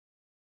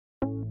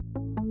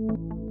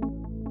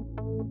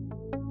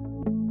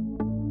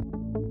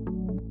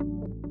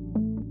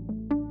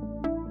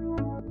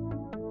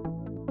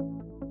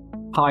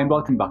Hi and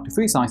welcome back to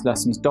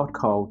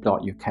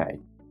freesciencelessons.co.uk.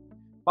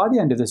 By the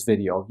end of this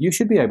video, you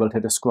should be able to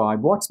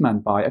describe what's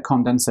meant by a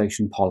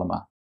condensation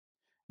polymer.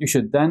 You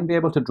should then be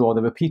able to draw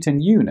the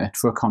repeating unit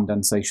for a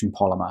condensation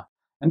polymer,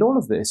 and all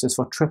of this is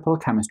for triple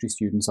chemistry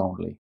students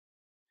only.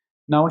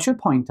 Now I should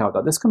point out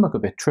that this can look a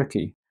bit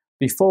tricky.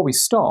 Before we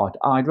start,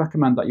 I'd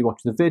recommend that you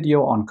watch the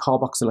video on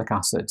carboxylic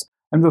acids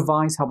and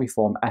revise how we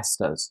form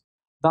esters.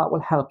 That will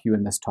help you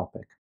in this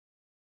topic.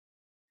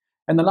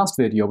 In the last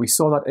video, we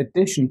saw that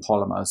addition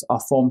polymers are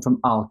formed from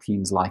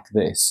alkenes like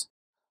this.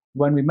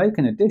 When we make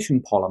an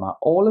addition polymer,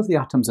 all of the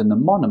atoms in the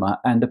monomer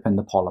end up in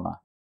the polymer.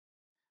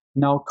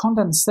 Now,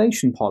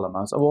 condensation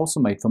polymers are also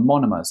made from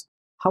monomers.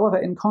 However,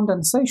 in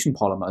condensation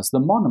polymers, the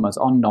monomers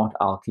are not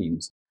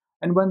alkenes.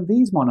 And when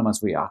these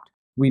monomers react,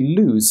 we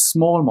lose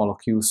small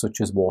molecules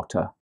such as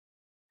water.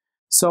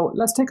 So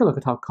let's take a look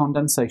at how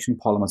condensation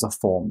polymers are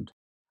formed.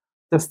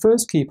 The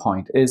first key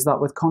point is that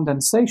with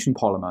condensation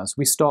polymers,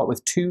 we start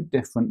with two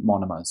different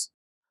monomers.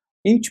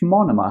 Each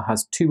monomer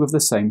has two of the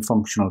same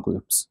functional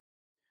groups.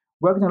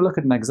 We're going to look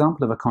at an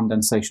example of a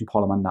condensation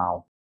polymer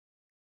now.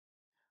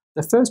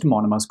 The first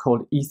monomer is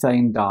called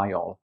ethane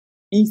diol.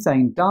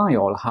 Ethane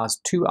diol has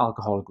two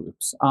alcohol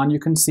groups, and you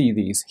can see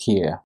these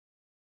here.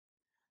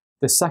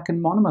 The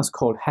second monomer is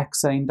called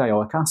hexane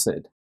dioic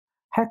acid.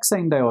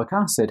 Hexane dioic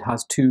acid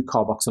has two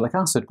carboxylic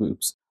acid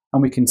groups,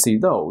 and we can see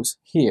those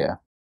here.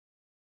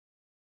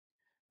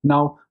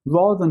 Now,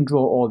 rather than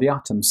draw all the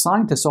atoms,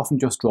 scientists often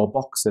just draw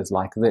boxes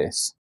like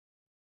this.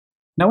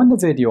 Now, in the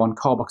video on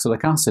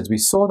carboxylic acids, we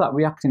saw that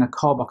reacting a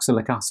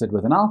carboxylic acid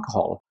with an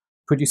alcohol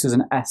produces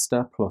an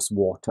ester plus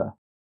water.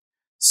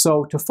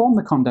 So, to form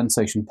the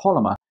condensation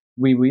polymer,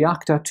 we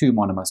react our two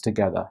monomers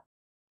together.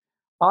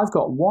 I've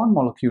got one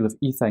molecule of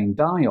ethane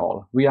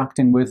diol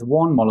reacting with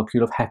one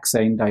molecule of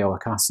hexane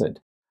dioic acid.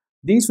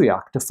 These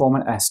react to form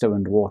an ester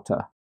and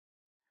water.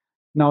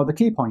 Now, the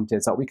key point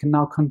is that we can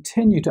now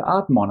continue to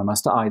add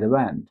monomers to either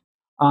end,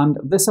 and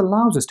this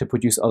allows us to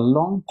produce a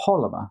long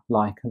polymer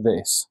like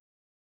this.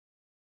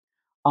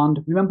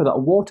 And remember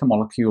that water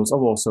molecules are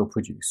also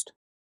produced.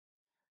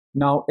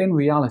 Now, in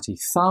reality,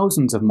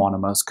 thousands of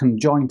monomers can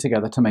join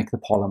together to make the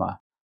polymer,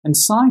 and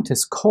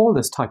scientists call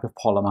this type of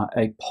polymer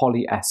a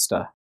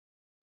polyester.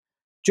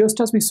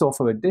 Just as we saw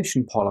for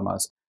addition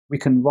polymers, we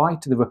can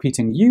write the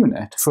repeating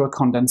unit for a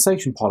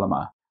condensation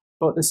polymer,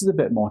 but this is a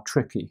bit more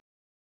tricky.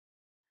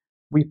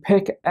 We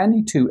pick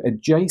any two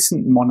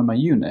adjacent monomer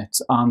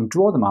units and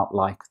draw them out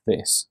like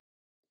this.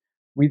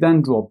 We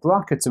then draw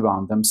brackets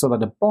around them so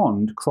that a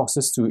bond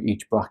crosses through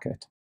each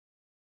bracket.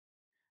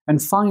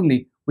 And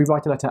finally, we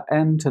write a letter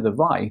n to the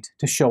right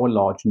to show a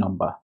large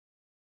number.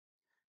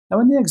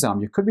 Now in the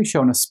exam, you could be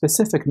shown a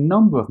specific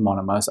number of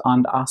monomers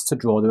and asked to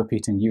draw the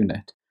repeating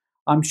unit.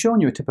 I'm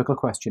showing you a typical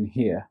question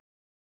here.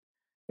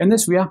 In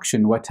this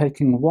reaction, we're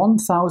taking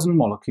 1,000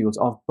 molecules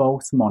of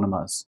both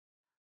monomers.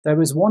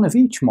 There is one of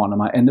each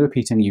monomer in the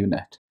repeating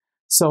unit.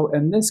 So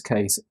in this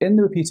case, in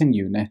the repeating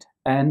unit,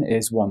 n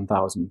is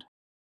 1,000.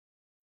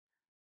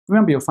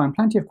 Remember, you'll find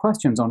plenty of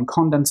questions on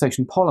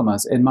condensation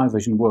polymers in my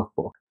revision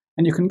workbook,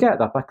 and you can get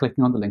that by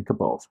clicking on the link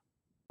above.